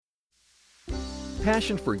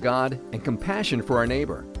passion for God and compassion for our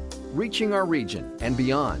neighbor, reaching our region and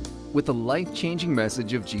beyond with the life-changing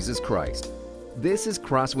message of Jesus Christ. This is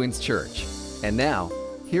Crosswinds Church. And now,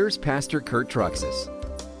 here's Pastor Kurt Truxas.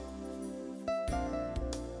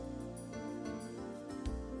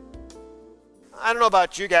 I don't know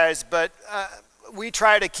about you guys, but we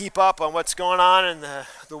try to keep up on what's going on in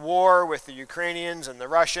the war with the Ukrainians and the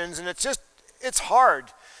Russians, and it's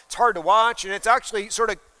hard. It's hard to watch, and it's actually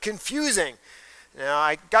sort of confusing. Now,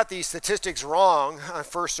 I got these statistics wrong on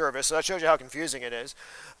first service, so that shows you how confusing it is.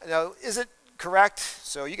 Now, is it correct,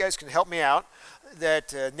 so you guys can help me out,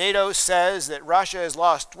 that NATO says that Russia has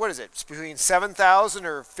lost, what is it, it's between 7,000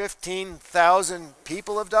 or 15,000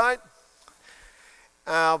 people have died?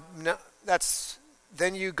 No,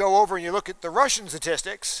 then you go over and you look at the Russian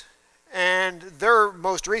statistics, and their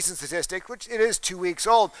most recent statistic, which it is 2 weeks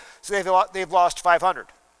old, so they've lost 500.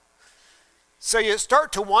 So you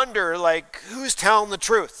start to wonder, like, who's telling the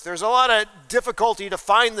truth? There's a lot of difficulty to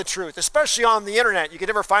find the truth, especially on the internet. You can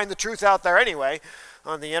never find the truth out there anyway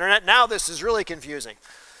on the internet. Now this is really confusing.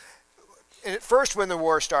 And at first, when the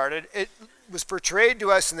war started, it was portrayed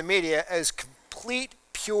to us in the media as complete,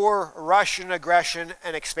 pure Russian aggression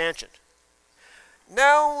and expansion.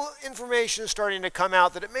 Now information is starting to come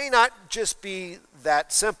out that it may not just be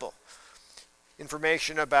that simple.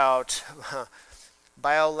 Information about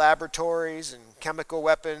biolaboratories and chemical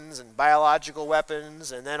weapons and biological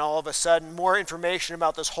weapons, and then all of a sudden more information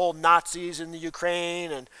about this whole Nazis in the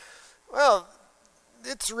Ukraine, and well,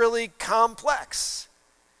 it's really complex.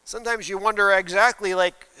 Sometimes you wonder exactly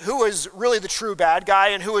like who is really the true bad guy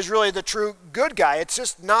and who is really the true good guy. It's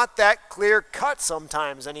just not that clear cut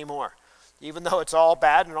sometimes anymore, even though it's all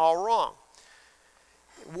bad and all wrong.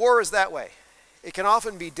 War is that way. It can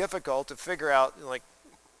often be difficult to figure out like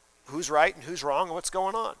who's right and who's wrong and what's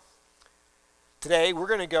going on. Today we're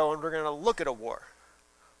going to go and we're going to look at a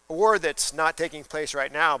war that's not taking place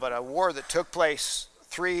right now, but a war that took place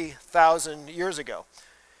 3,000 years ago.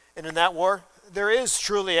 And in that war, there is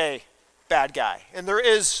truly a bad guy and there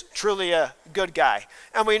is truly a good guy.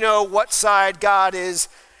 And we know what side God is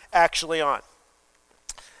actually on.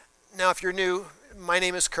 Now, if you're new, my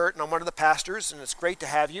name is Kurt, and I'm one of the pastors, and it's great to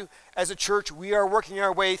have you. As a church, we are working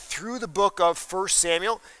our way through the book of 1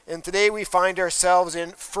 Samuel, and today we find ourselves in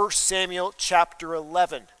 1 Samuel chapter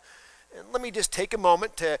 11. And let me just take a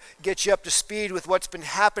moment to get you up to speed with what's been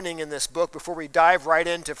happening in this book before we dive right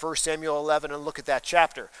into 1 Samuel 11 and look at that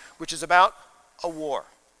chapter, which is about a war.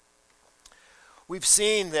 We've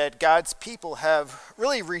seen that God's people have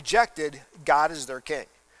really rejected God as their king.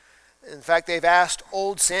 In fact, they've asked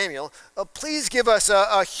old Samuel, please give us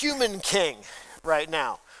a human king right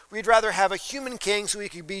now. We'd rather have a human king so we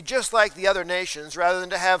could be just like the other nations rather than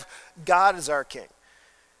to have God as our king.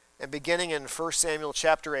 And beginning in 1 Samuel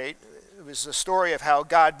chapter 8, it was the story of how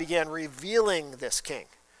God began revealing this king.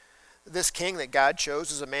 This king that God chose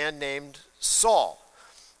is a man named Saul.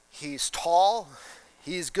 He's tall,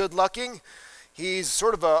 he's good looking, he's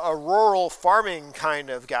sort of a rural farming kind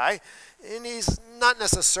of guy. And he's not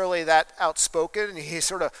necessarily that outspoken. He's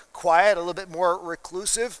sort of quiet, a little bit more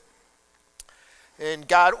reclusive. And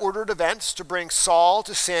God ordered events to bring Saul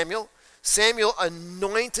to Samuel. Samuel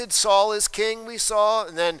anointed Saul as king, we saw.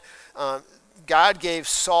 And then God gave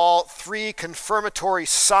Saul 3 confirmatory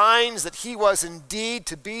signs that he was indeed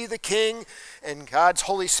to be the king. And God's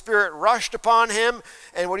Holy Spirit rushed upon him.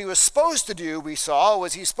 And what he was supposed to do, we saw,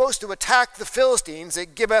 was he's supposed to attack the Philistines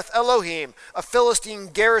at Gibeath Elohim, a Philistine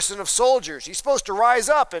garrison of soldiers. He's supposed to rise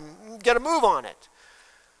up and get a move on it.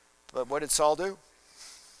 But what did Saul do?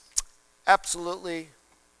 Absolutely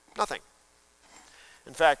nothing.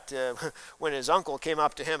 In fact, when his uncle came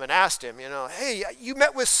up to him and asked him, hey, you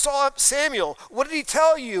met with Samuel. What did he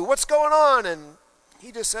tell you? What's going on? And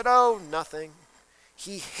he just said, oh, nothing.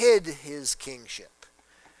 He hid his kingship.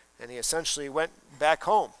 And he essentially went back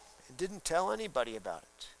home and didn't tell anybody about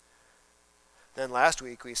it. Then last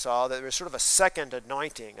week we saw that there was sort of a second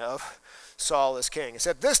anointing of Saul as king.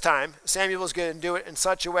 Except this time, Samuel was going to do it in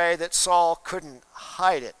such a way that Saul couldn't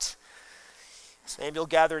hide it. Samuel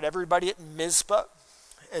gathered everybody at Mizpah.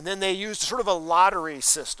 And then they used sort of a lottery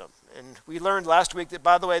system. And we learned last week that,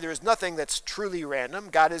 by the way, there is nothing that's truly random.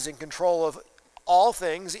 God is in control of all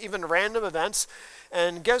things, even random events.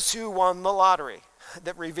 And guess who won the lottery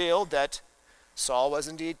that revealed that Saul was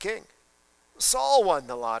indeed king? Saul won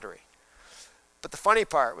the lottery. But the funny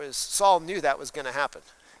part was Saul knew that was going to happen.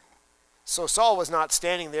 So Saul was not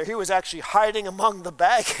standing there. He was actually hiding among the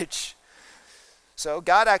baggage. So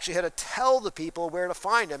God actually had to tell the people where to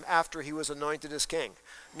find him after he was anointed as king.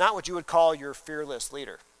 Not what you would call your fearless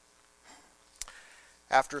leader.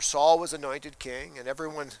 after Saul was anointed king and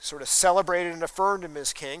everyone sort of celebrated and affirmed him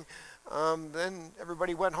as king, then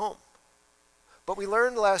everybody went home. But we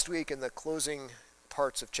learned last week in the closing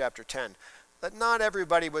parts of chapter 10 that not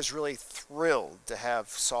everybody was really thrilled to have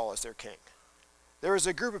Saul as their king. There was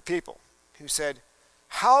a group of people who said,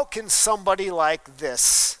 how can somebody like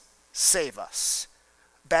this save us?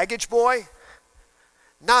 Baggage boy?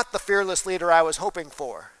 Not the fearless leader I was hoping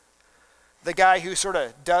for. The guy who sort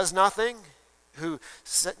of does nothing, who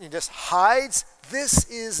just hides. This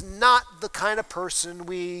is not the kind of person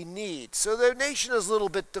we need. So the nation is a little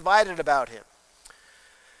bit divided about him.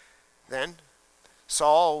 Then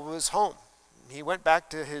Saul was home. He went back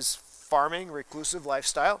to his farming, reclusive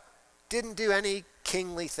lifestyle. Didn't do any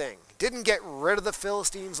kingly thing. Didn't get rid of the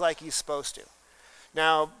Philistines like he's supposed to.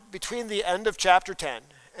 Now, between the end of chapter 10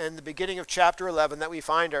 and the beginning of chapter 11 that we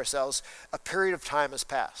find ourselves, a period of time has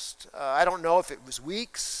passed. I don't know if it was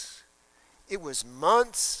weeks, it was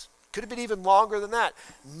months, could have been even longer than that.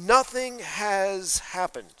 Nothing has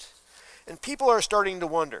happened. And people are starting to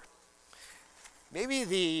wonder, maybe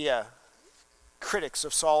the critics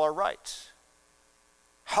of Saul are right.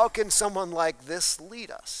 How can someone like this lead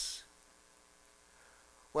us?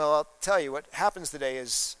 Well, I'll tell you, what happens today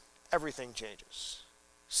is everything changes.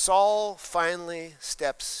 Saul finally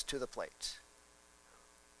steps to the plate.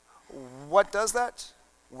 What does that?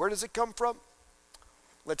 Where does it come from?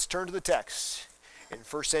 Let's turn to the text in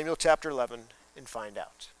 1 Samuel chapter 11 and find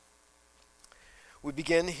out. We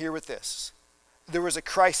begin here with this. There was a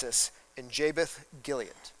crisis in Jabesh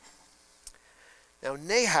Gilead. Now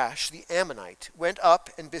Nahash the Ammonite went up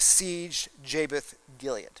and besieged Jabesh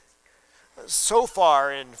Gilead. So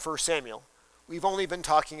far in 1 Samuel, we've only been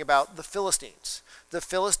talking about the Philistines. The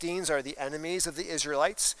Philistines are the enemies of the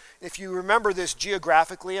Israelites. If you remember this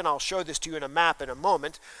geographically, and I'll show this to you in a map in a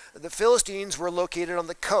moment, the Philistines were located on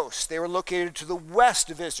the coast. They were located to the west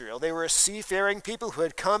of Israel. They were a seafaring people who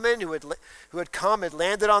had come in, who had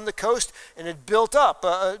landed on the coast and had built up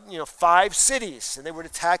 5 cities, and they would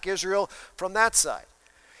attack Israel from that side.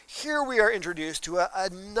 Here we are introduced to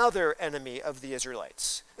another enemy of the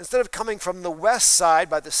Israelites. Instead of coming from the west side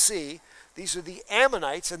by the sea, these are the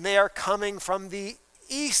Ammonites, and they are coming from the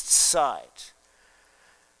east side.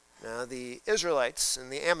 Now, the Israelites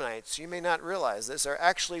and the Ammonites, you may not realize this, are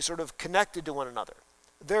actually sort of connected to one another.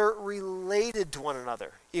 They're related to one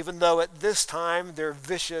another, even though at this time they're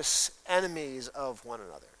vicious enemies of one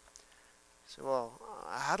another. So, well,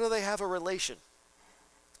 how do they have a relation?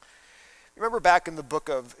 Remember back in the book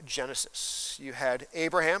of Genesis, you had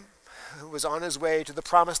Abraham, who was on his way to the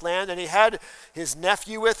promised land, and he had his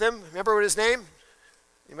nephew with him. Remember what his name?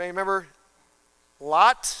 Anybody remember?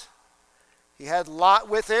 Lot. He had Lot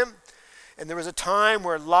with him, and there was a time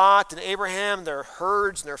where Lot and Abraham, their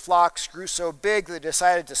herds and their flocks grew so big they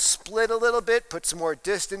decided to split a little bit, put some more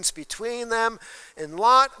distance between them, and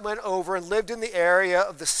Lot went over and lived in the area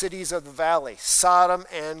of the cities of the valley, Sodom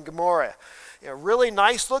and Gomorrah. A really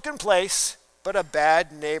nice looking place, but a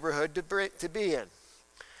bad neighborhood to be in.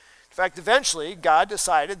 In fact, eventually, God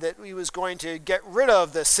decided that he was going to get rid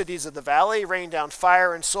of the cities of the valley, rain down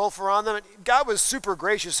fire and sulfur on them. And God was super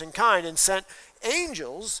gracious and kind and sent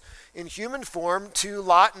angels in human form to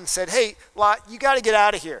Lot and said, hey, Lot, you got to get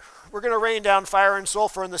out of here. We're going to rain down fire and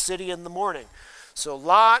sulfur in the city in the morning. So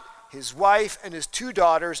Lot, his wife, and his 2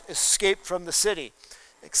 daughters escaped from the city.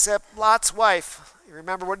 Except Lot's wife, you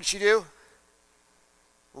remember what did she do?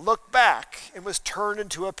 Looked back and was turned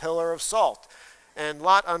into a pillar of salt. And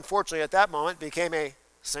Lot, unfortunately, at that moment became a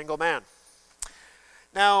single man.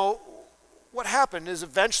 Now, what happened is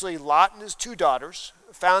eventually Lot and his 2 daughters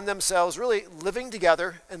found themselves really living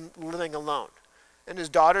together and living alone. And his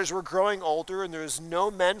daughters were growing older, and there was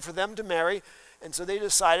no men for them to marry, and so they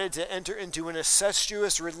decided to enter into an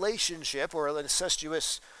incestuous relationship, or an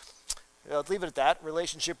incestuous, I'll leave it at that,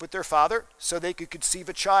 relationship with their father, so they could conceive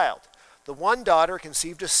a child. The one daughter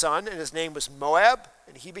conceived a son, and his name was Moab,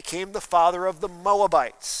 and he became the father of the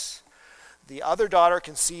Moabites. The other daughter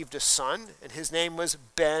conceived a son, and his name was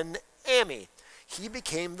Ben-Ammi. He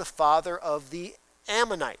became the father of the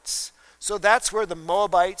Ammonites. So that's where the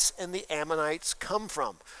Moabites and the Ammonites come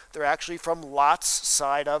from. They're actually from Lot's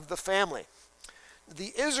side of the family.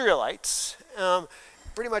 The Israelites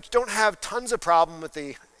pretty much don't have tons of problem with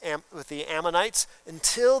the Ammonites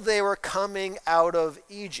until they were coming out of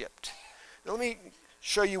Egypt. Now, let me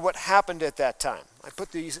show you what happened at that time. I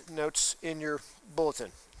put these notes in your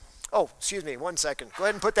bulletin. Oh, excuse me, 1 second. Go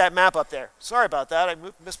ahead and put that map up there. Sorry about that, I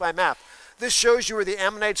missed my map. This shows you where the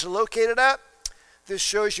Ammonites are located at. This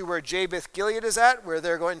shows you where Jabesh Gilead is at, where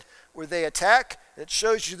they attack. It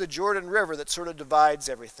shows you the Jordan River that sort of divides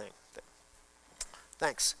everything.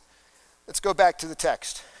 Thanks. Let's go back to the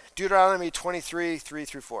text. Deuteronomy 23, 3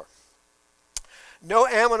 through 4. No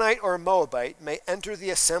Ammonite or Moabite may enter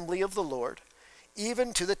the assembly of the Lord,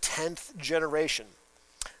 even to the 10th generation.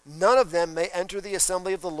 None of them may enter the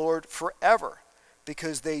assembly of the Lord forever,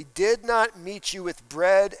 because they did not meet you with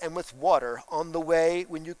bread and with water on the way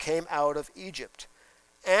when you came out of Egypt,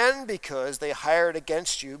 and because they hired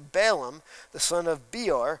against you Balaam, the son of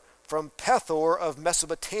Beor, from Pethor of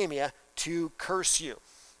Mesopotamia, to curse you.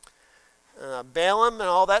 Balaam and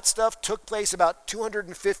all that stuff took place about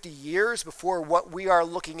 250 years before what we are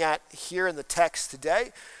looking at here in the text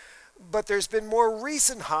today. But there's been more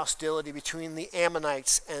recent hostility between the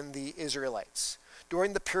Ammonites and the Israelites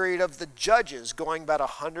during the period of the Judges, going about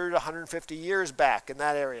 100, 150 years back in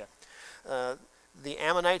that area. The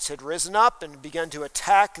Ammonites had risen up and begun to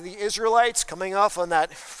attack the Israelites, coming off on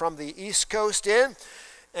that from the east coast in.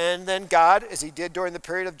 And then God, as he did during the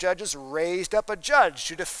period of Judges, raised up a judge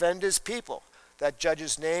to defend his people. That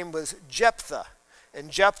judge's name was Jephthah. And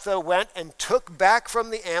Jephthah went and took back from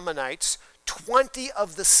the Ammonites 20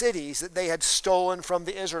 of the cities that they had stolen from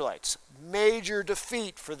the Israelites. Major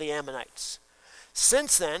defeat for the Ammonites.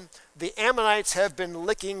 Since then, the Ammonites have been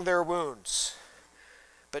licking their wounds.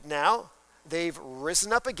 But now, they've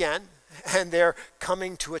risen up again, and they're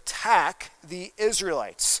coming to attack the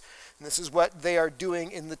Israelites. And this is what they are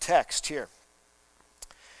doing in the text here.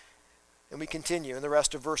 And we continue in the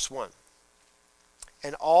rest of verse 1.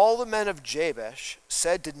 And all the men of Jabesh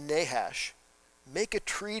said to Nahash, make a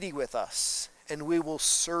treaty with us, and we will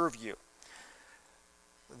serve you.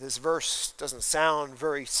 This verse doesn't sound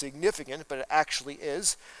very significant, but it actually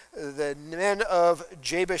is. The men of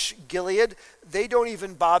Jabesh Gilead, they don't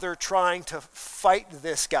even bother trying to fight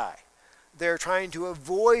this guy. They're trying to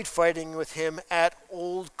avoid fighting with him at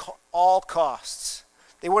all costs.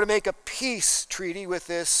 They want to make a peace treaty with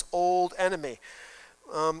this old enemy.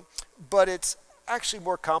 But it's actually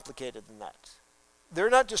more complicated than that. They're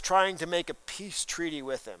not just trying to make a peace treaty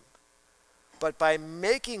with him, but by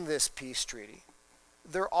making this peace treaty,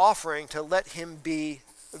 they're offering to let him be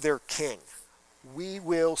their king. We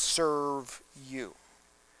will serve you.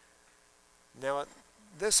 Now at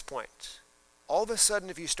this point, all of a sudden,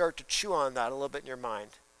 if you start to chew on that a little bit in your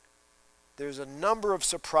mind, there's a number of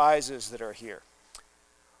surprises that are here.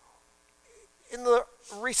 In the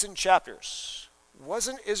recent chapters,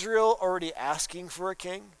 wasn't Israel already asking for a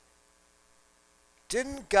king?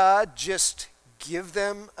 Didn't God just give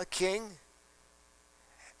them a king?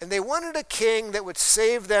 And they wanted a king that would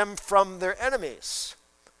save them from their enemies.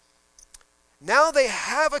 Now they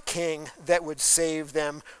have a king that would save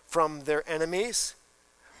them from their enemies,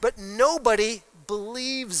 but nobody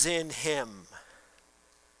believes in him.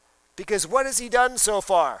 Because what has he done so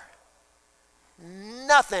far?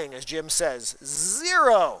 Nothing, as Jim says.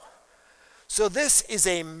 Zero. So this is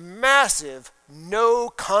a massive no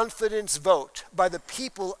confidence vote by the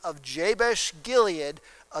people of Jabesh Gilead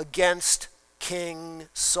against King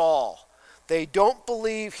Saul. They don't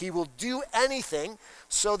believe he will do anything,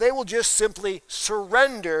 so they will just simply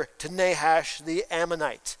surrender to Nahash the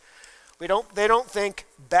Ammonite. They don't think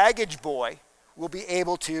Baggage Boy will be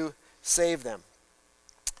able to save them.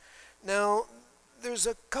 Now, there's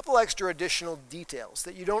a couple extra additional details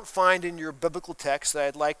that you don't find in your biblical text that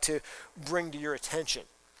I'd like to bring to your attention.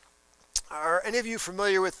 Are any of you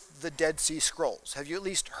familiar with the Dead Sea Scrolls? Have you at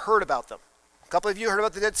least heard about them? A couple of you heard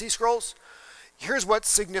about the Dead Sea Scrolls? Here's what's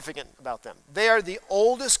significant about them. They are the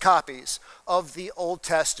oldest copies of the Old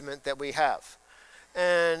Testament that we have.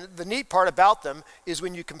 And the neat part about them is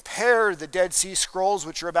when you compare the Dead Sea Scrolls,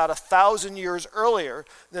 which are about 1,000 years earlier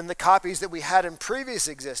than the copies that we had in previous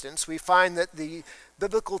existence, we find that the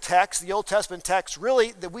biblical text, the Old Testament text,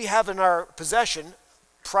 really that we have in our possession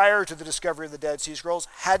prior to the discovery of the Dead Sea Scrolls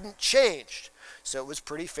hadn't changed. So it was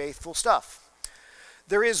pretty faithful stuff.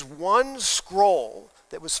 There is one scroll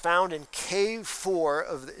that was found in Cave 4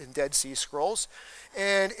 of the Dead Sea Scrolls,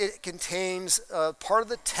 and it contains part of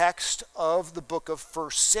the text of the book of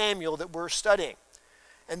 1 Samuel that we're studying.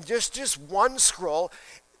 And just one scroll,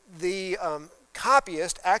 the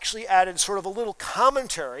copyist actually added sort of a little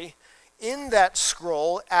commentary in that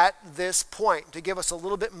scroll at this point to give us a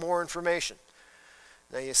little bit more information.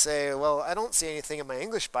 Now you say, well, I don't see anything in my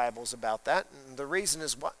English Bibles about that. And the reason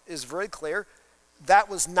is very clear. That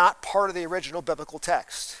was not part of the original biblical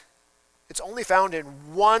text. It's only found in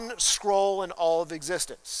one scroll in all of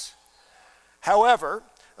existence. However,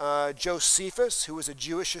 Josephus, who was a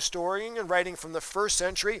Jewish historian and writing from the 1st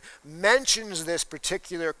century, mentions this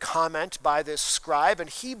particular comment by this scribe,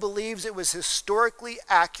 and he believes it was historically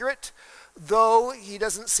accurate, though he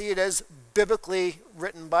doesn't see it as biblically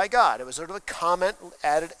written by God. It was sort of a comment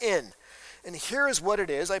added in. And here is what it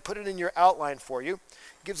is. I put it in your outline for you.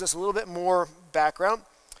 It gives us a little bit more background.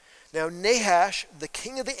 Now, Nahash, the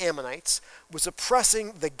king of the Ammonites, was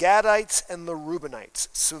oppressing the Gadites and the Reubenites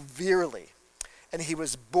severely, and he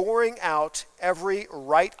was boring out every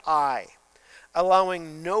right eye,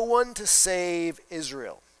 allowing no one to save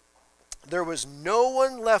Israel. There was no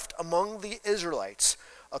one left among the Israelites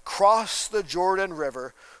across the Jordan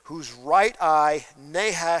River whose right eye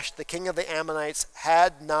Nahash, the king of the Ammonites,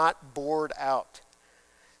 had not bored out.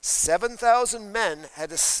 7,000 men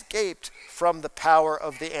had escaped from the power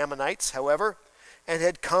of the Ammonites, however, and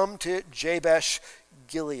had come to Jabesh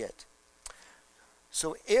Gilead.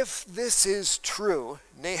 So if this is true,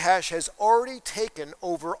 Nahash has already taken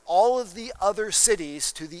over all of the other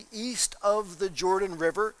cities to the east of the Jordan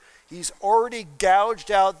River. He's already gouged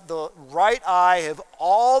out the right eye of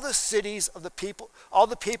all the cities of the people, all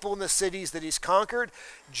the people in the cities that he's conquered.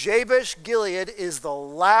 Jabesh Gilead is the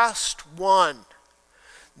last one.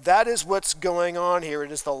 That is what's going on here.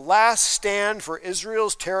 It is the last stand for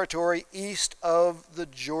Israel's territory east of the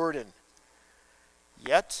Jordan.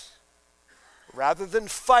 Yet, rather than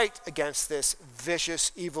fight against this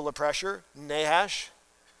vicious, evil oppressor, Nahash,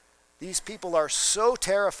 these people are so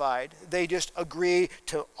terrified, they just agree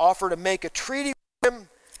to offer to make a treaty with him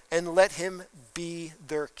and let him be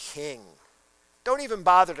their king. Don't even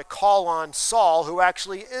bother to call on Saul, who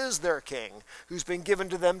actually is their king, who's been given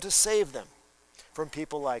to them to save them from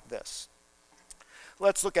people like this.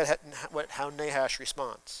 Let's look at how Nahash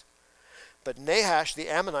responds. But Nahash the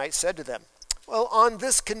Ammonite said to them, "Well, on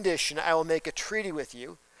this condition I will make a treaty with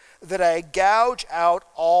you, that I gouge out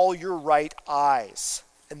all your right eyes,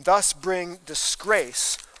 and thus bring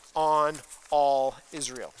disgrace on all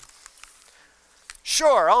Israel."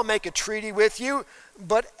 Sure, I'll make a treaty with you,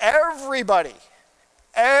 but everybody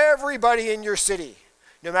in your city,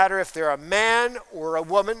 no matter if they're a man or a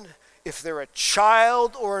woman, if they're a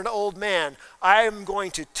child or an old man, I am going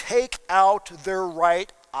to take out their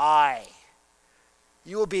right eye.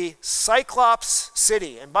 You will be Cyclops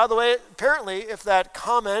City. And by the way, apparently, if that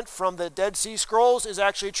comment from the Dead Sea Scrolls is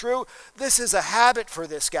actually true, this is a habit for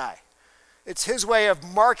this guy. It's his way of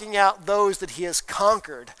marking out those that he has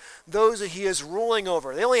conquered, those that he is ruling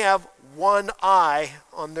over. They only have one eye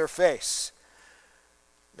on their face.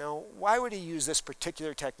 Now, why would he use this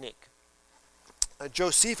particular technique?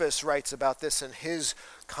 Josephus writes about this in his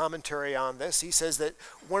commentary on this. He says that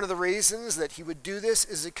one of the reasons that he would do this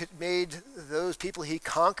is it made those people he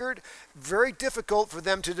conquered very difficult for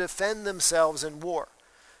them to defend themselves in war.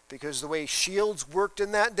 Because the way shields worked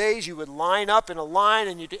in that days, you would line up in a line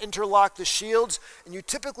and you'd interlock the shields, and you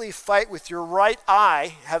typically fight with your right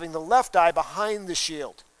eye, having the left eye behind the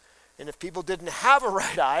shield. And if people didn't have a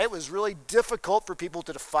right eye, it was really difficult for people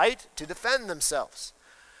to fight, to defend themselves.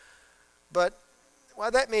 But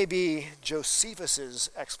while that may be Josephus's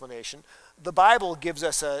explanation, the Bible gives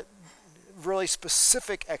us a really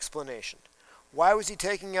specific explanation. Why was he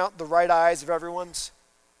taking out the right eyes of everyone's?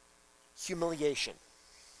 Humiliation.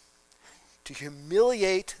 To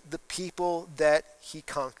humiliate the people that he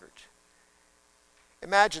conquered.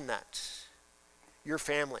 Imagine that. Your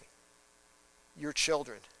family, your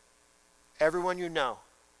children, everyone you know,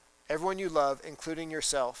 everyone you love, including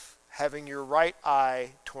yourself, having your right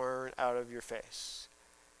eye torn out of your face.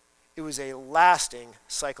 It was a lasting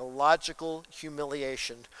psychological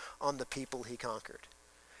humiliation on the people he conquered.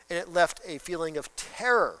 And it left a feeling of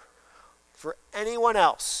terror for anyone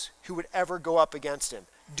else who would ever go up against him.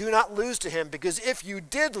 Do not lose to him, because if you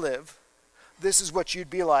did live, this is what you'd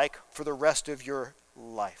be like for the rest of your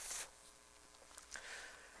life.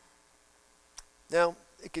 Now,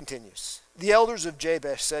 it continues. The elders of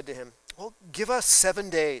Jabesh said to him, "Well, give us 7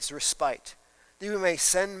 days respite, that we may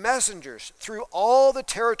send messengers through all the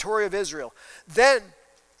territory of Israel. Then,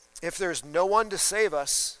 if there's no one to save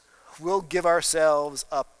us, we'll give ourselves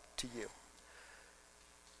up to you."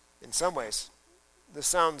 In some ways, this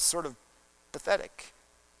sounds sort of pathetic.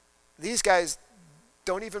 These guys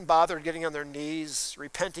don't even bother getting on their knees,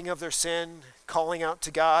 repenting of their sin, calling out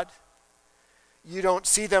to God. You don't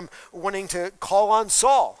see them wanting to call on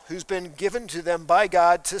Saul, who's been given to them by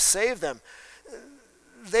God to save them.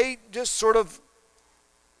 They just sort of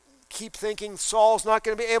keep thinking Saul's not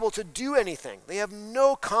going to be able to do anything. They have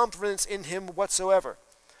no confidence in him whatsoever.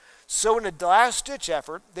 So in a last-ditch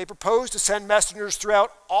effort, they propose to send messengers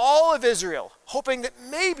throughout all of Israel, hoping that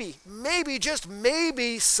maybe, just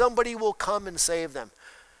maybe, somebody will come and save them.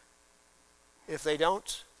 If they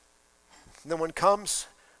don't, no one comes,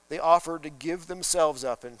 they offer to give themselves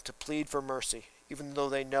up and to plead for mercy, even though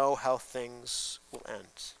they know how things will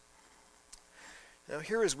end. Now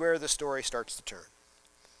here is where the story starts to turn.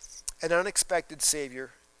 An unexpected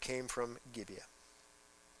Savior came from Gibeah.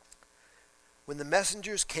 When the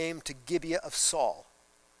messengers came to Gibeah of Saul,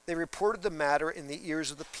 they reported the matter in the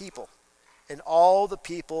ears of the people, and all the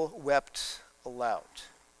people wept aloud.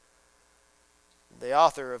 The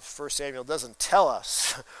author of 1 Samuel doesn't tell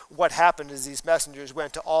us what happened as these messengers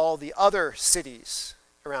went to all the other cities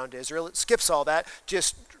around Israel. It skips all that,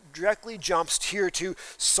 just directly jumps here to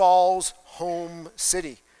Saul's home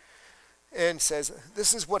city and says,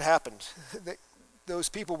 this is what happened. Those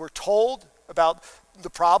people were told about the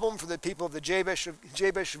problem for the people of the Jabesh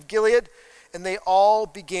of Gilead, and they all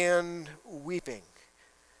began weeping.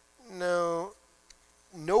 No,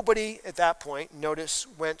 nobody at that point, notice,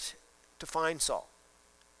 went to find Saul.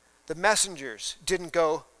 The messengers didn't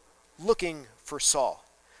go looking for Saul.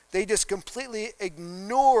 They just completely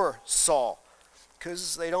ignore Saul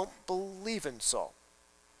because they don't believe in Saul.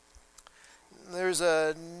 There's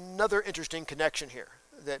another interesting connection here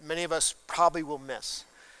that many of us probably will miss.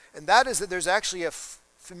 And that is that there's actually a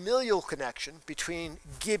familial connection between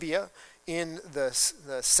Gibeah in the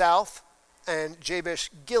south and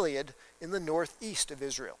Jabesh Gilead in the northeast of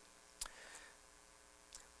Israel.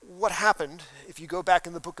 What happened, if you go back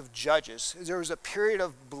in the book of Judges, is there was a period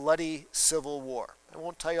of bloody civil war. I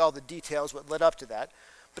won't tell you all the details what led up to that,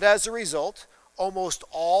 but as a result, almost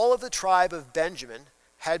all of the tribe of Benjamin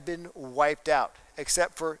had been wiped out,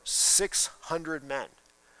 except for 600 men.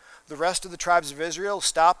 The rest of the tribes of Israel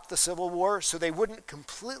stopped the civil war, so they wouldn't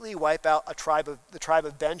completely wipe out the tribe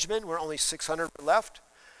of Benjamin, where only 600 were left.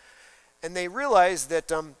 And they realized that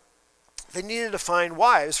they needed to find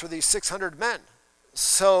wives for these 600 men.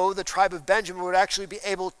 So the tribe of Benjamin would actually be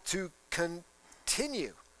able to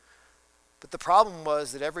continue. But the problem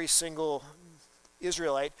was that every single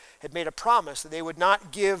Israelite had made a promise that they would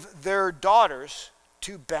not give their daughters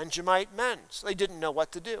to Benjamite men. So they didn't know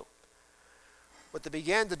what to do. What they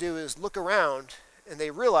began to do is look around, and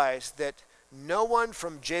they realized that no one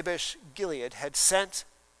from Jabesh Gilead had sent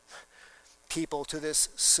people to this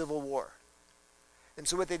civil war. And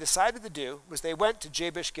so what they decided to do was they went to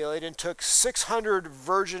Jabesh Gilead and took 600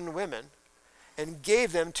 virgin women and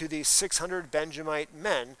gave them to these 600 Benjamite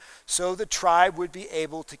men so the tribe would be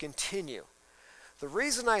able to continue. The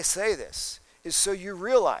reason I say this is so you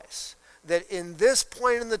realize that in this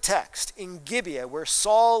point in the text, in Gibeah, where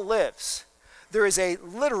Saul lives, there is a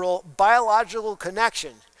literal biological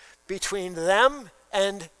connection between them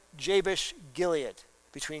and Jabesh Gilead,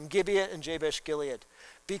 between Gibeah and Jabesh Gilead,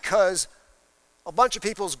 because a bunch of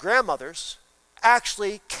people's grandmothers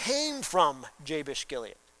actually came from Jabesh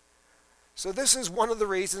Gilead. So this is one of the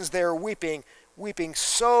reasons they're weeping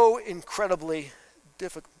so incredibly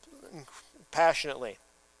passionately.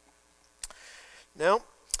 Now,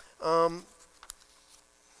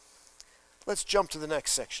 let's jump to the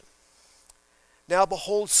next section. Now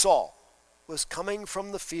behold, Saul was coming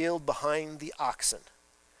from the field behind the oxen.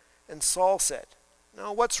 And Saul said,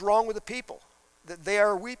 "Now what's wrong with the people, that they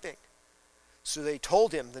are weeping?" So they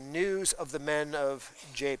told him the news of the men of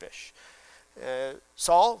Jabesh.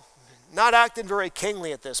 Saul, not acting very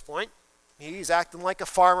kingly at this point. He's acting like a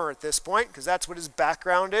farmer at this point because that's what his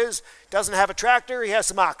background is. Doesn't have a tractor, he has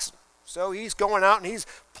some oxen. So he's going out and he's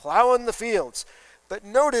plowing the fields. But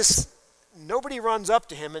notice, nobody runs up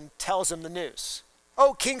to him and tells him the news.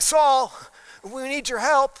 "Oh, King Saul, we need your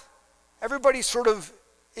help." Everybody sort of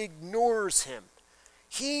ignores him.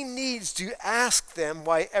 He needs to ask them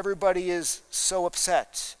why everybody is so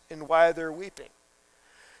upset and why they're weeping.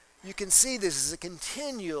 You can see this is a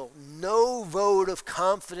continual no vote of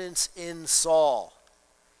confidence in Saul.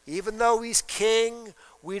 Even though he's king,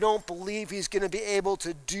 we don't believe he's going to be able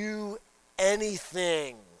to do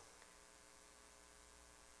anything.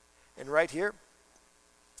 And right here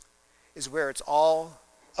is where it's all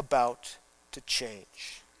about to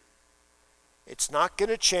change. It's not going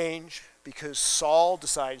to change because Saul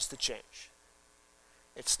decides to change.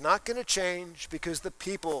 It's not going to change because the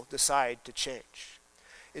people decide to change.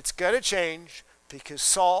 It's going to change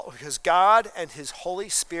because God and his Holy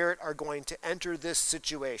Spirit are going to enter this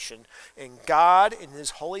situation, and God and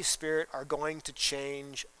his Holy Spirit are going to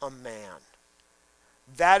change a man.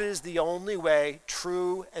 That is the only way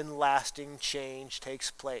true and lasting change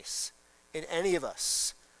takes place in any of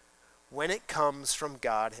us, when it comes from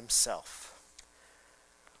God himself.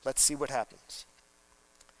 Let's see what happens.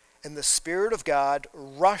 And the Spirit of God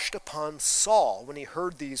rushed upon Saul when he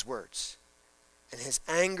heard these words, and his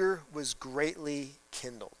anger was greatly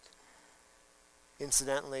kindled.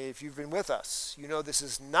 Incidentally, if you've been with us, you know this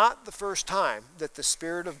is not the first time that the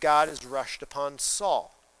Spirit of God is rushed upon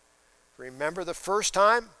Saul. Remember the first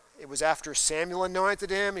time It was after Samuel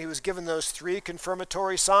anointed him. He was given those 3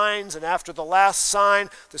 confirmatory signs. And after the last sign,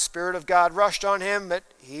 the Spirit of God rushed on him, but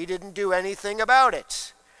he didn't do anything about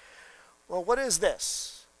it. Well, what is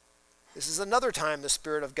this? This is another time the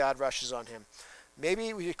Spirit of God rushes on him.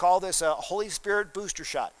 Maybe we could call this a Holy Spirit booster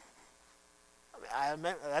shot.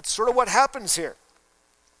 That's sort of what happens here.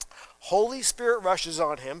 Holy Spirit rushes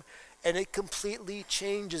on him, and it completely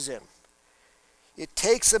changes him. It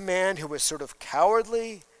takes a man who was sort of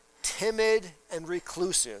cowardly, timid, and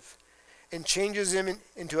reclusive, and changes him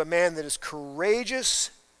into a man that is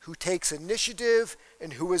courageous, who takes initiative,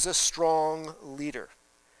 and who is a strong leader.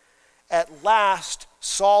 At last,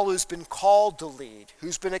 Saul, who's been called to lead,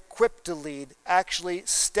 who's been equipped to lead, actually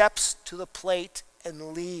steps to the plate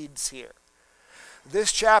and leads here.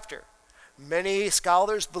 This chapter, many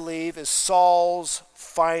scholars believe, is Saul's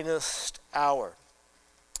finest hour.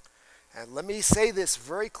 And let me say this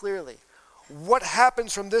very clearly. What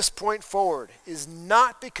happens from this point forward is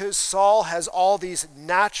not because Saul has all these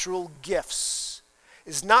natural gifts,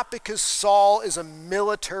 is not because Saul is a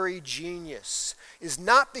military genius, is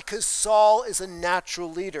not because Saul is a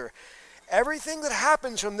natural leader. Everything that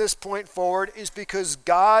happens from this point forward is because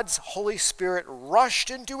God's Holy Spirit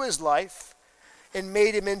rushed into his life and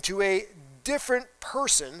made him into a different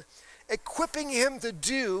person, equipping him to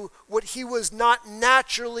do what he was not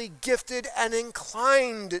naturally gifted and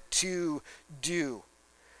inclined to do.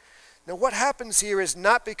 Now, what happens here is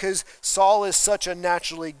not because Saul is such a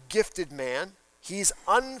naturally gifted man. He's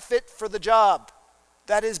unfit for the job.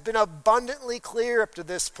 That has been abundantly clear up to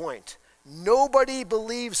this point. Nobody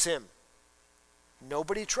believes him.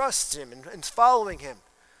 Nobody trusts him and is following him.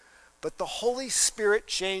 But the Holy Spirit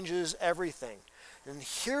changes everything. And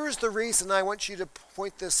here's the reason I want you to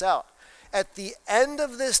point this out. At the end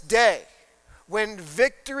of this day, when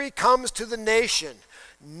victory comes to the nation,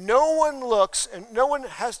 no one looks and no one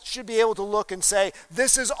should be able to look and say,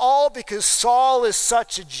 this is all because Saul is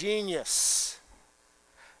such a genius.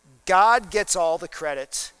 God gets all the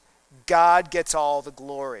credit. God gets all the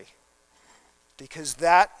glory. Because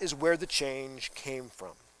that is where the change came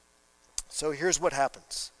from. So here's what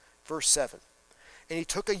happens. Verse 7. And he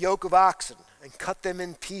took a yoke of oxen and cut them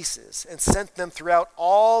in pieces and sent them throughout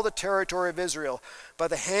all the territory of Israel by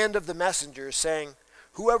the hand of the messengers, saying,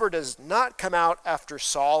 whoever does not come out after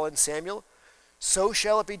Saul and Samuel, so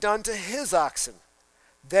shall it be done to his oxen.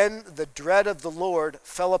 Then the dread of the Lord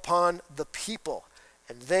fell upon the people,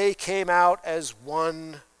 and they came out as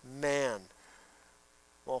one man.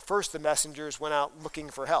 Well, first the messengers went out looking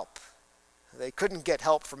for help. They couldn't get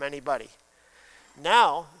help from anybody.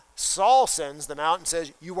 Now, Saul sends them out and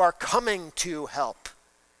says, you are coming to help.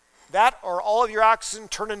 That or all of your oxen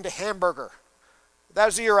turn into hamburger.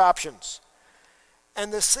 Those are your options.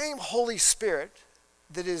 And the same Holy Spirit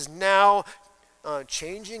that is now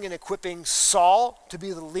changing and equipping Saul to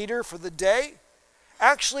be the leader for the day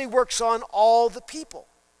actually works on all the people.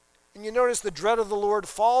 And you notice the dread of the Lord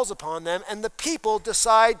falls upon them, and the people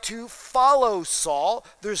decide to follow Saul.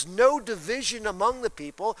 There's no division among the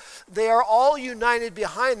people. They are all united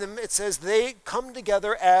behind them. It says they come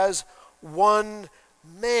together as one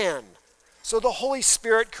man. So the Holy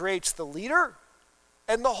Spirit creates the leader,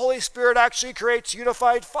 and the Holy Spirit actually creates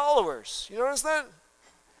unified followers. You notice that?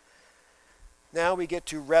 Now we get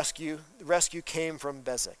to rescue. The rescue came from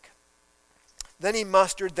Bezek. Then he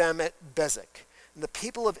mustered them at Bezek. And the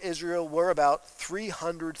people of Israel were about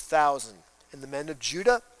 300,000, and the men of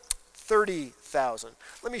Judah, 30,000.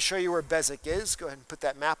 Let me show you where Bezek is. Go ahead and put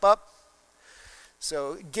that map up.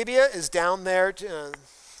 So Gibeah is down there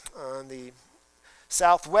on the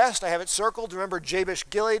southwest. I have it circled. Remember, Jabesh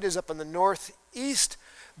Gilead is up in the northeast.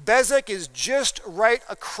 Bezek is just right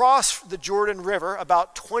across the Jordan River,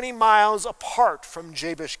 about 20 miles apart from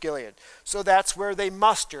Jabesh Gilead. So that's where they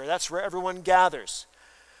muster. That's where everyone gathers.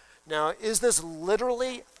 Now, is this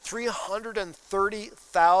literally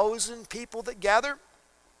 330,000 people that gather?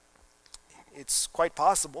 It's quite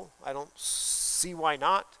possible. I don't see why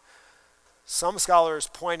not. Some scholars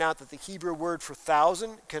point out that the Hebrew word for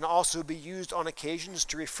 1,000 can also be used on occasions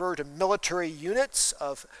to refer to military units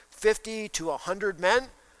of 50 to 100 men.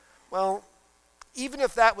 Well, even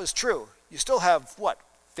if that was true, you still have,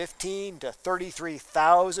 15 to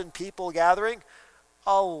 33,000 people gathering?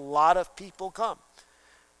 A lot of people come.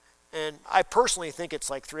 And I personally think it's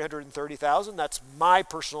like 330,000. That's my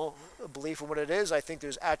personal belief in what it is. I think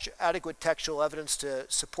there's adequate textual evidence to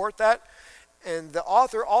support that. And the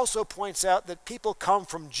author also points out that people come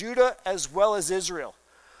from Judah as well as Israel.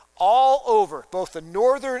 All over, both the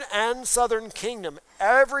northern and southern kingdom,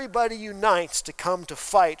 everybody unites to come to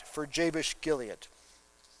fight for Jabesh Gilead.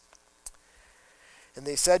 And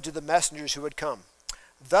they said to the messengers who had come,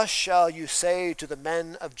 Thus shall you say to the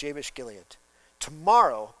men of Jabesh Gilead,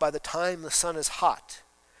 tomorrow, by the time the sun is hot,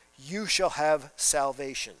 you shall have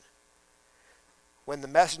salvation. When the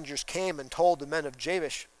messengers came and told the men of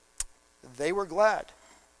Jabesh, they were glad.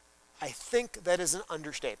 I think that is an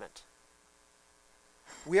understatement.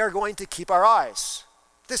 We are going to keep our eyes.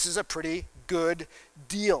 This is a pretty good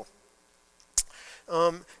deal.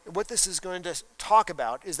 What this is going to talk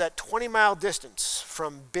about is that 20-mile distance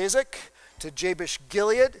from Bezek to Jabesh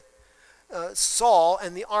Gilead. Saul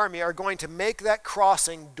and the army are going to make that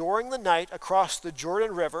crossing during the night across the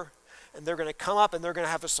Jordan River, and they're going to come up and they're going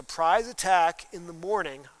to have a surprise attack in the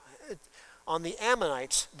morning on the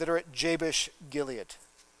Ammonites that are at Jabesh Gilead.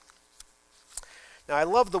 Now, I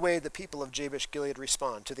love the way the people of Jabesh Gilead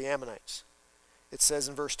respond to the Ammonites. It says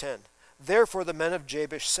in verse 10, therefore the men of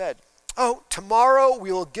Jabesh said, oh, tomorrow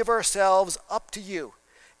we will give ourselves up to you,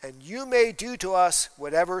 and you may do to us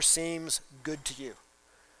whatever seems good to you.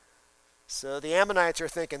 So the Ammonites are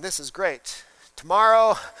thinking, this is great.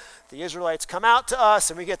 Tomorrow the Israelites come out to us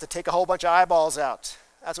and we get to take a whole bunch of eyeballs out.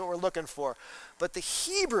 That's what we're looking for. But the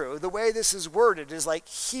Hebrew, the way this is worded, is like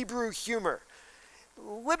Hebrew humor.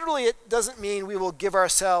 Literally, it doesn't mean we will give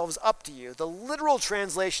ourselves up to you. The literal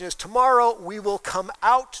translation is, tomorrow we will come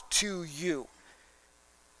out to you.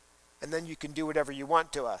 And then you can do whatever you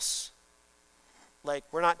want to us. Like,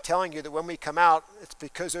 we're not telling you that when we come out, it's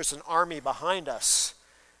because there's an army behind us.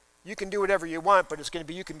 You can do whatever you want, but it's going to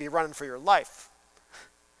be, you can be running for your life.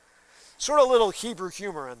 Sort of a little Hebrew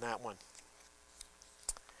humor in that one.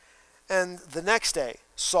 And the next day,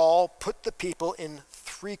 Saul put the people in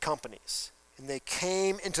 3 companies. And they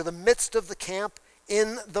came into the midst of the camp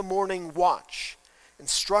in the morning watch and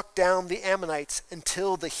struck down the Ammonites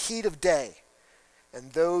until the heat of day.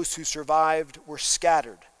 And those who survived were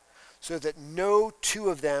scattered, so that no 2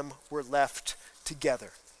 of them were left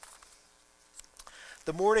together.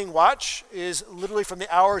 The morning watch is literally from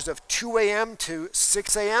the hours of 2 a.m. to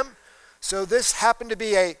 6 a.m. So this happened to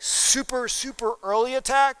be a super, super early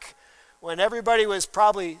attack when everybody was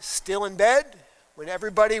probably still in bed, when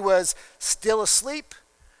everybody was still asleep.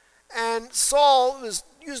 And Saul was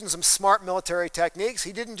using some smart military techniques.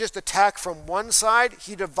 He didn't just attack from one side.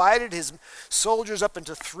 He divided his soldiers up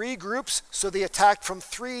into 3 groups, so they attacked from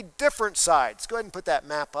 3 different sides. Go ahead and put that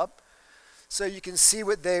map up so you can see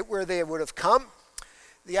where they would have come.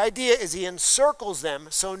 The idea is he encircles them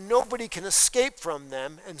so nobody can escape from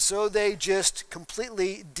them, and so they just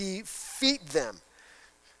completely defeat them.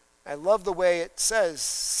 I love the way it says,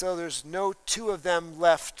 so there's no 2 of them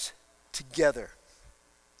left together.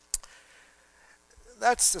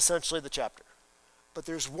 That's essentially the chapter. But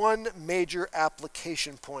there's one major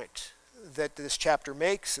application point that this chapter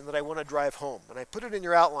makes and that I want to drive home. And I put it in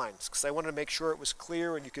your outlines because I wanted to make sure it was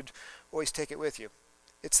clear and you could always take it with you.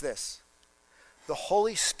 It's this. The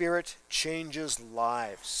Holy Spirit changes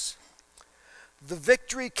lives. The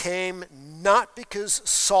victory came not because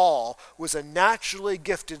Saul was a naturally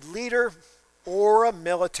gifted leader or a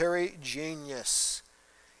military genius.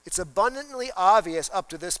 It's abundantly obvious up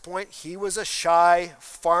to this point he was a shy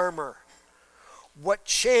farmer. What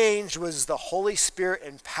changed was the Holy Spirit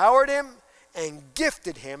empowered him and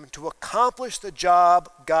gifted him to accomplish the job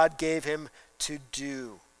God gave him to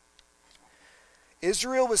do.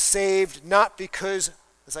 Israel was saved not because,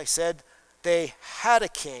 as I said, they had a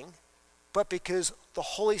king, but because the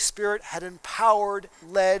Holy Spirit had empowered,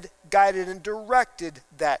 led, guided, and directed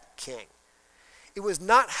that king. It was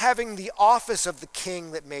not having the office of the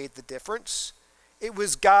king that made the difference. It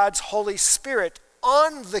was God's Holy Spirit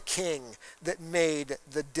on the king that made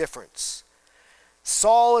the difference.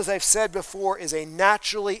 Saul, as I've said before, is a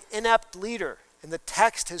naturally inept leader, and the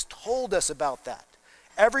text has told us about that.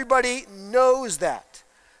 Everybody knows that.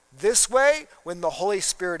 This way, when the Holy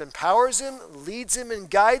Spirit empowers him, leads him and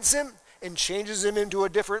guides him, and changes him into a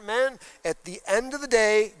different man, at the end of the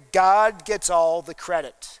day, God gets all the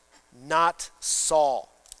credit, not Saul.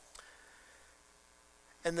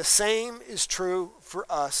 And the same is true for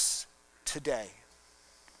us today.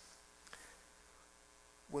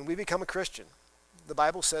 When we become a Christian, the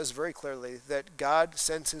Bible says very clearly that God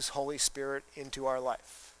sends his Holy Spirit into our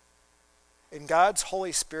life. And God's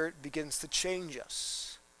Holy Spirit begins to change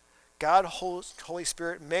us. God's Holy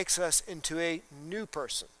Spirit makes us into a new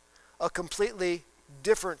person, a completely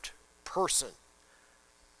different person.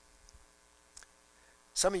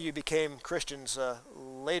 Some of you became Christians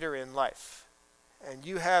later in life, and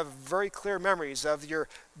you have very clear memories of your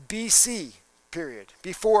BC period,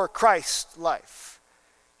 before Christ life.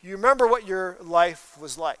 You remember what your life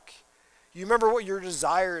was like. You remember what your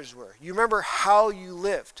desires were. You remember how you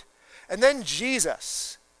lived. And then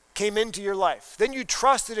Jesus came into your life. Then you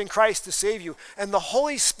trusted in Christ to save you, and the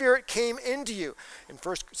Holy Spirit came into you. In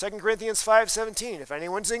 2 Corinthians 5:17, if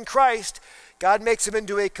anyone's in Christ, God makes him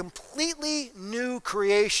into a completely new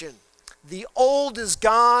creation. The old is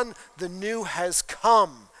gone, the new has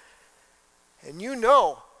come. And you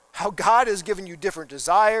know how God has given you different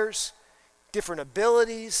desires, different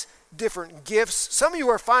abilities, different gifts. Some of you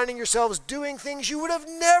are finding yourselves doing things you would have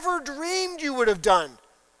never dreamed you would have done.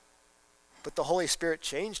 But the Holy Spirit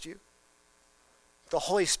changed you. The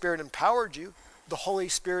Holy Spirit empowered you. The Holy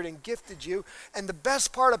Spirit gifted you. And the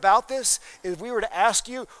best part about this is, if we were to ask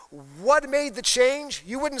you what made the change,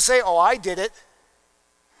 you wouldn't say, oh, I did it.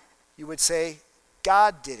 You would say,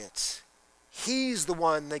 God did it. He's the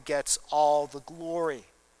one that gets all the glory.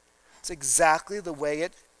 It's exactly the way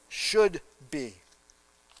it should be.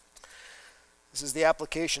 This is the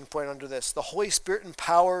application point under this. The Holy Spirit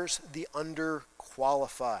empowers the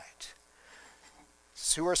underqualified.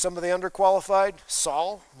 So who are some of the underqualified?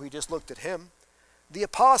 Saul, we just looked at him. The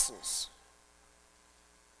apostles.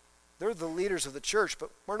 They're the leaders of the church, but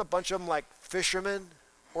weren't a bunch of them like fishermen,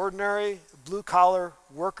 ordinary, blue-collar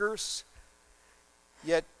workers?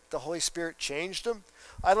 Yet the Holy Spirit changed them.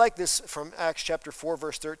 I like this from Acts chapter 4,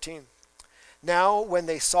 verse 13. Now, when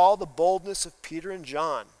they saw the boldness of Peter and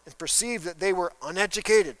John and perceived that they were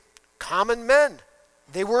uneducated, common men,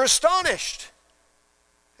 they were astonished.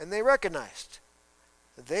 And they recognized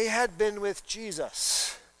that they had been with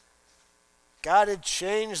Jesus. God had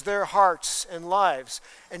changed their hearts and lives,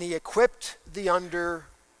 and he equipped the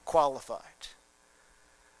underqualified.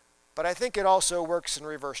 But I think it also works in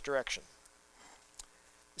reverse direction.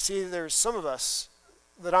 See, there's some of us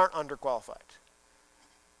that aren't underqualified.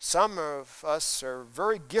 Some of us are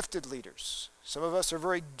very gifted leaders. Some of us are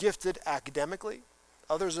very gifted academically.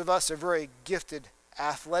 Others of us are very gifted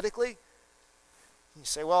athletically. You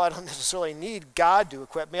say, well, I don't necessarily need God to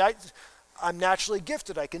equip me. I'm naturally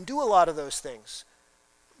gifted. I can do a lot of those things.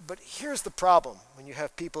 But here's the problem when you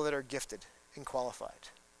have people that are gifted and qualified.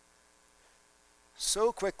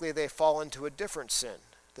 So quickly they fall into a different sin,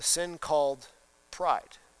 the sin called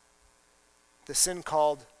pride, the sin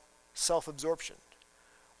called self-absorption,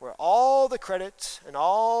 where all the credit and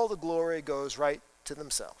all the glory goes right to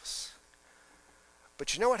themselves.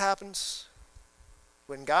 But you know what happens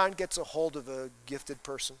when God gets a hold of a gifted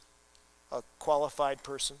person, a qualified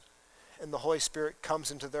person, and the Holy Spirit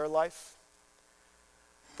comes into their life?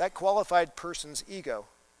 That qualified person's ego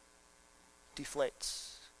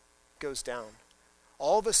deflates, goes down.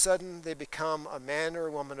 All of a sudden, they become a man or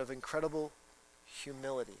a woman of incredible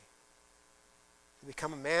humility. They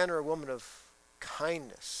become a man or a woman of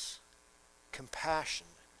kindness, compassion,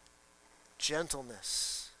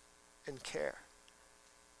 gentleness, and care.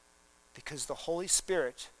 Because the Holy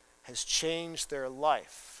Spirit has changed their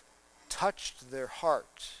life, touched their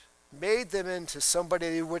heart, made them into somebody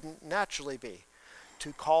they wouldn't naturally be,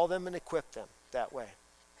 to call them and equip them that way.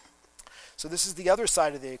 So this is the other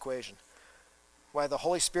side of the equation. Why the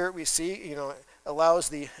Holy Spirit, we see,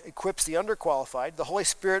 equips the underqualified. The Holy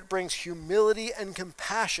Spirit brings humility and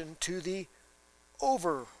compassion to the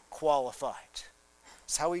overqualified.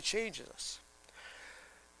 That's how he changes us.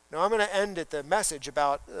 Now I'm going to end at the message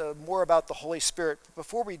about more about the Holy Spirit. But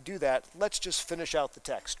before we do that, let's just finish out the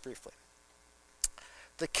text briefly.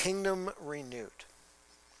 The kingdom renewed.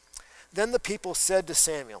 Then the people said to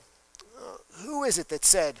Samuel, who is it that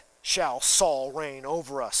said, shall Saul reign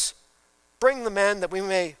over us? Bring the men that we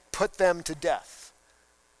may put them to death.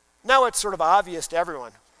 Now it's sort of obvious to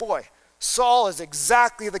everyone. Boy, Saul is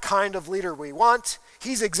exactly the kind of leader we want.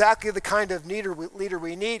 He's exactly the kind of leader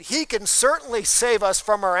we need. He can certainly save us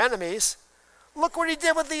from our enemies. Look what he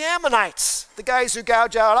did with the Ammonites, the guys who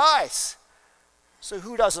gouge out eyes. So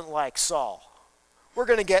who doesn't like Saul? We're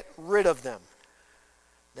going to get rid of them.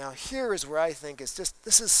 Now here is where I think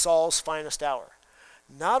this is Saul's finest hour.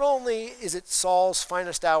 Not only is it Saul's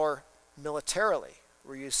finest hour militarily,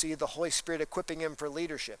 where you see the Holy Spirit equipping him for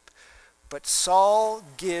leadership, but Saul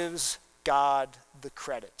gives God the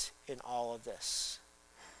credit in all of this.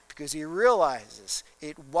 Because he realizes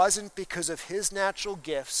it wasn't because of his natural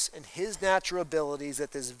gifts and his natural abilities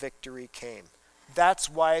that this victory came. That's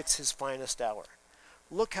why it's his finest hour.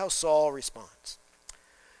 Look how Saul responds.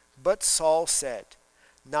 But Saul said,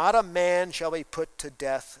 not a man shall be put to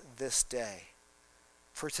death this day.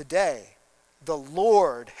 For today the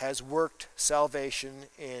Lord has worked salvation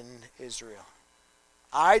in Israel.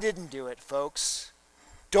 I didn't do it, folks.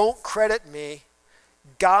 Don't credit me.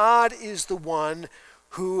 God is the one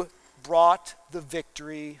who brought the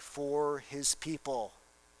victory for his people.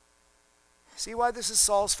 See why this is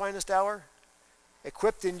Saul's finest hour?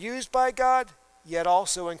 Equipped and used by God? yet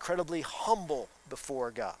also incredibly humble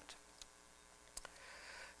before God.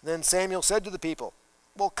 Then Samuel said to the people,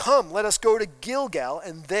 "Well, come, let us go to Gilgal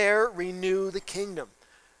and there renew the kingdom."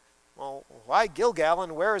 Well, why Gilgal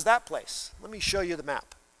and where is that place? Let me show you the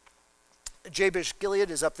map. Jabesh Gilead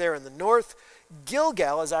is up there in the north.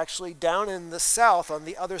 Gilgal is actually down in the south on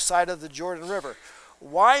the other side of the Jordan River.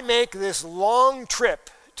 Why make this long trip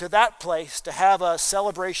to that place to have a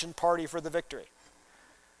celebration party for the victory?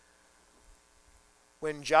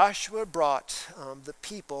 When Joshua brought the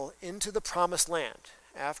people into the promised land,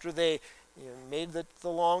 after they made the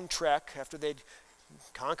long trek, after they'd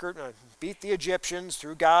conquered, beat the Egyptians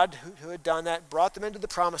through God who had done that, brought them into the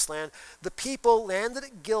promised land, the people landed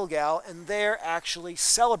at Gilgal and there actually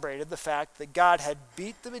celebrated the fact that God had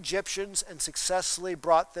beat the Egyptians and successfully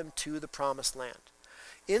brought them to the promised land.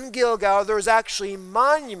 In Gilgal, there was actually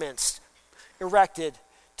monuments erected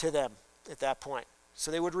to them at that point, so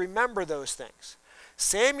they would remember those things.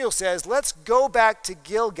 Samuel says, let's go back to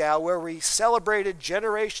Gilgal where we celebrated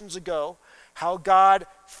generations ago how God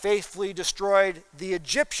faithfully destroyed the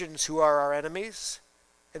Egyptians who are our enemies,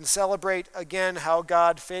 and celebrate again how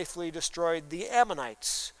God faithfully destroyed the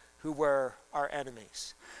Ammonites who were our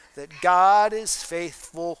enemies. That God is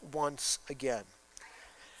faithful once again.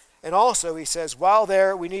 And also, he says, while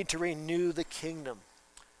there, we need to renew the kingdom.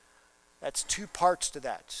 That's two parts to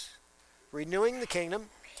that. Renewing the kingdom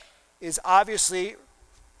is obviously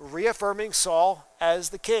reaffirming Saul as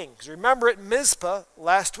the king. Because remember at Mizpah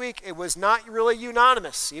last week, it was not really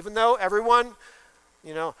unanimous. Even though everyone,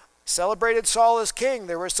 celebrated Saul as king,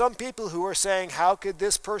 there were some people who were saying, how could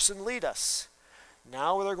this person lead us?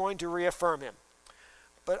 Now they're going to reaffirm him.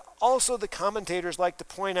 But also the commentators like to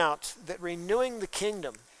point out that renewing the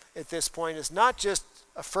kingdom at this point is not just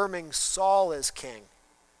affirming Saul as king,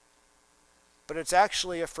 but it's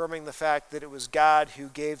actually affirming the fact that it was God who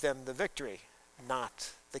gave them the victory,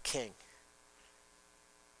 not the king.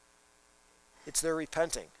 It's their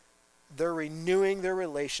repenting. They're renewing their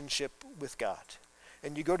relationship with God.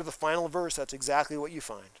 And you go to the final verse, that's exactly what you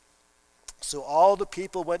find. So all the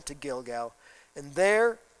people went to Gilgal, and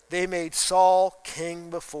there they made Saul king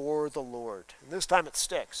before the Lord. And this time it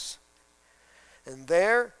sticks. And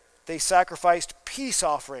there they sacrificed peace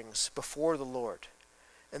offerings before the Lord.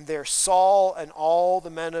 And there Saul and all the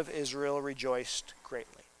men of Israel rejoiced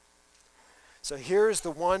greatly. So here's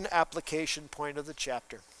the one application point of the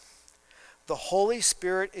chapter. The Holy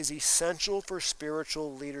Spirit is essential for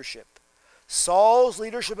spiritual leadership. Saul's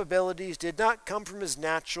leadership abilities did not come from his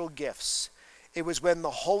natural gifts. It was when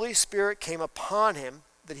the Holy Spirit came upon him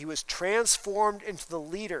that he was transformed into the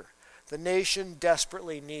leader the nation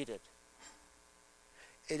desperately needed.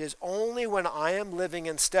 It is only when I am living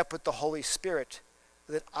in step with the Holy Spirit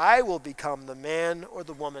that I will become the man or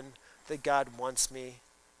the woman that God wants me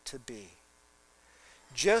to be.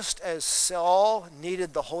 Just as Saul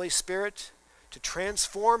needed the Holy Spirit to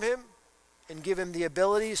transform him and give him the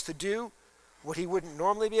abilities to do what he wouldn't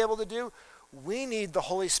normally be able to do, we need the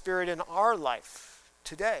Holy Spirit in our life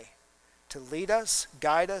today to lead us,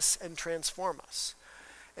 guide us, and transform us.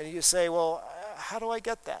 And you say, well, how do I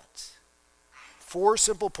get that? 4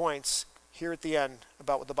 simple points here at the end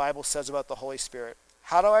about what the Bible says about the Holy Spirit.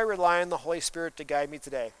 How do I rely on the Holy Spirit to guide me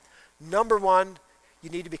today? Number 1, you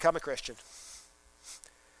need to become a Christian.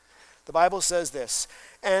 The Bible says this,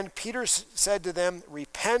 and Peter said to them,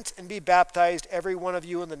 repent and be baptized, every one of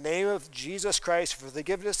you, in the name of Jesus Christ for the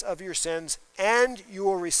forgiveness of your sins, and you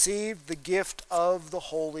will receive the gift of the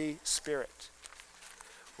Holy Spirit.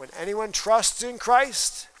 When anyone trusts in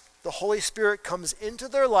Christ, the Holy Spirit comes into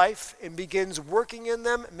their life and begins working in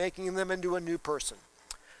them, making them into a new person.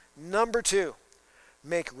 Number 2,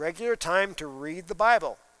 make regular time to read the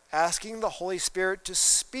Bible, asking the Holy Spirit to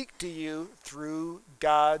speak to you through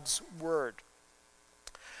God's Word.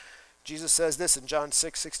 Jesus says this in John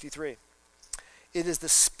 6:63. It is the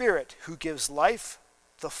Spirit who gives life.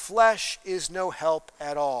 The flesh is no help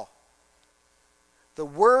at all. The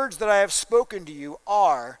words that I have spoken to you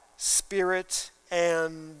are spirit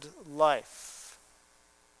and life.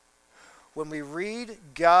 When we read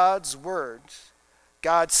God's Word,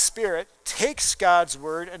 God's Spirit takes God's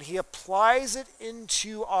Word and He applies it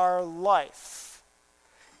into our life.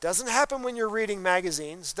 It doesn't happen when you're reading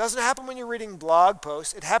magazines. It doesn't happen when you're reading blog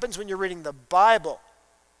posts. It happens when you're reading the Bible.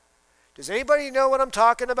 Does anybody know what I'm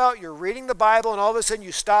talking about? You're reading the Bible and all of a sudden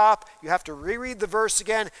you stop, you have to reread the verse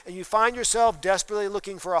again, and you find yourself desperately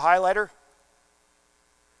looking for a highlighter.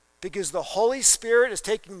 Because the Holy Spirit is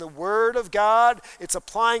taking the Word of God, it's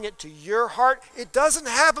applying it to your heart. It doesn't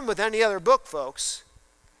happen with any other book, folks.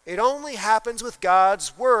 It only happens with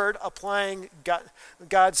God's Word applying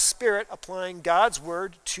God's Spirit applying God's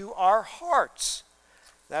Word to our hearts.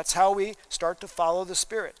 That's how we start to follow the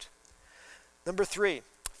Spirit. Number 3,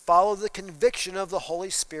 follow the conviction of the Holy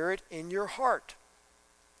Spirit in your heart.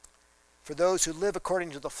 For those who live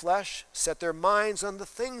according to the flesh set their minds on the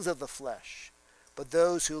things of the flesh, but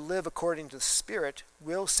those who live according to the Spirit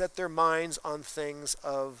will set their minds on things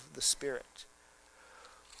of the Spirit.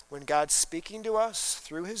 When God's speaking to us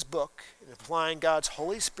through his book and applying God's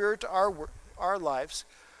Holy Spirit to our lives,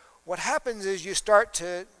 what happens is you start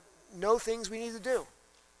to know things we need to do.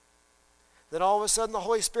 Then all of a sudden the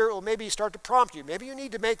Holy Spirit will maybe start to prompt you. Maybe you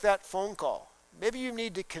need to make that phone call. Maybe you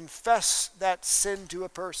need to confess that sin to a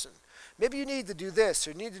person. Maybe you need to do this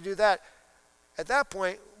or need to do that. At that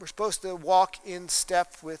point, we're supposed to walk in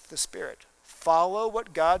step with the Spirit. Follow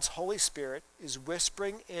what God's Holy Spirit is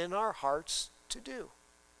whispering in our hearts to do.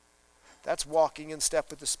 That's walking in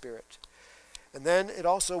step with the Spirit. And then it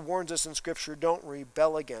also warns us in Scripture, don't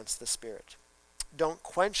rebel against the Spirit. Don't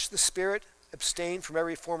quench the Spirit, abstain from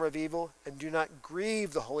every form of evil, and do not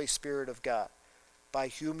grieve the Holy Spirit of God, by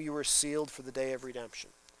whom you were sealed for the day of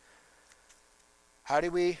redemption. How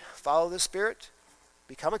do we follow the Spirit?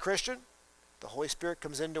 Become a Christian. The Holy Spirit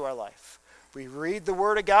comes into our life. We read the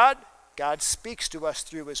Word of God. God speaks to us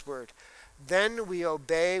through his Word. Then we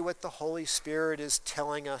obey what the Holy Spirit is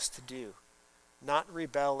telling us to do, not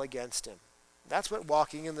rebel against him. That's what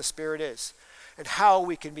walking in the Spirit is, and how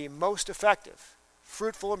we can be most effective,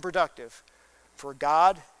 fruitful, and productive for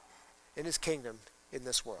God and his kingdom in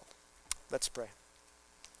this world. Let's pray.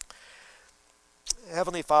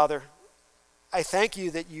 Heavenly Father, I thank you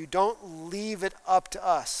that you don't leave it up to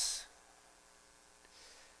us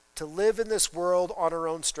to live in this world on our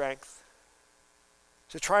own strength,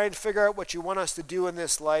 to try and figure out what you want us to do in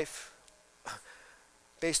this life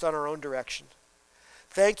based on our own direction.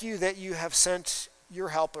 Thank you that you have sent your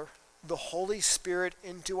helper, the Holy Spirit,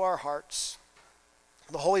 into our hearts.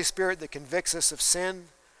 The Holy Spirit that convicts us of sin,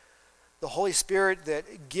 the Holy Spirit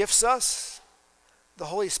that gifts us, the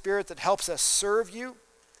Holy Spirit that helps us serve you,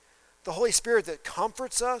 the Holy Spirit that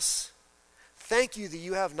comforts us. Thank you that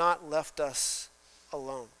you have not left us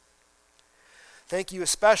alone. Thank you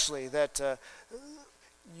especially that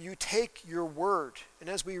you take your word, and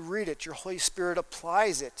as we read it, your Holy Spirit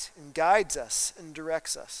applies it and guides us and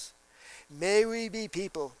directs us. May we be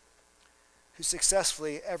people who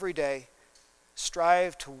successfully every day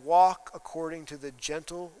strive to walk according to the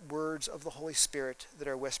gentle words of the Holy Spirit that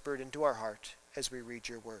are whispered into our heart as we read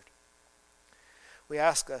your word. We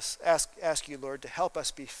ask you, Lord, to help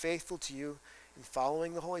us be faithful to you in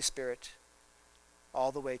following the Holy Spirit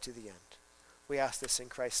all the way to the end. We ask this in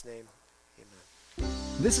Christ's name. Amen.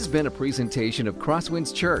 This has been a presentation of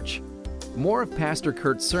Crosswinds Church. More of Pastor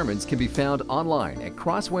Kurt's sermons can be found online at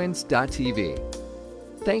crosswinds.tv.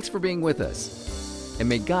 Thanks for being with us, and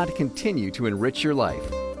may God continue to enrich your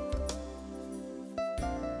life.